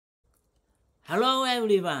Hello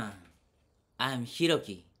everyone, I'm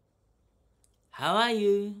Hiroki. How are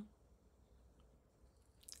you?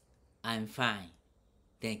 I'm fine,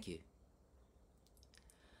 thank you.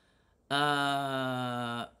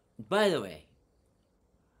 By the way,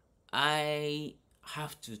 I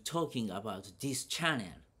have to talking about this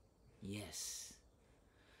channel. Yes,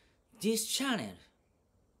 this channel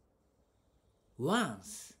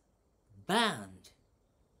once banned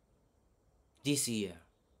this year,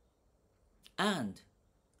 and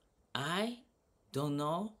I don't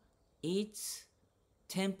know it's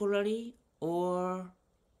temporary or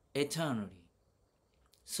eternally.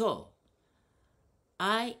 So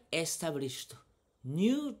I established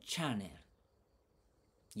new channel.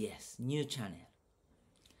 Yes, new channel.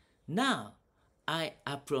 Now I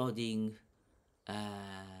uploading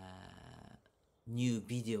new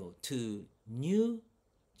video to new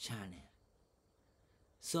channel.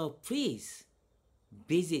 So please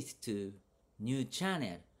visit to new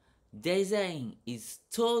channel. Design is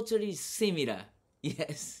totally similar.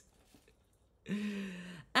 Yes.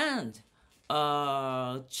 And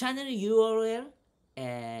channel URL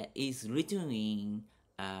is written in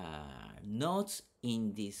notes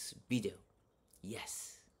in this video.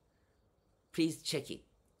 Yes. Please check it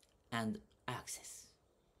and access.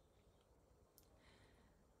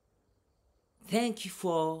 Thank you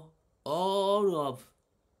for all of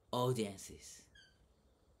audiences.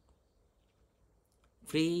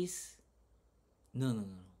 Please, no.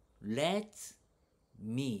 Let's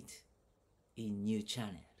meet in new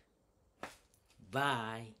channel.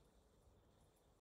 Bye.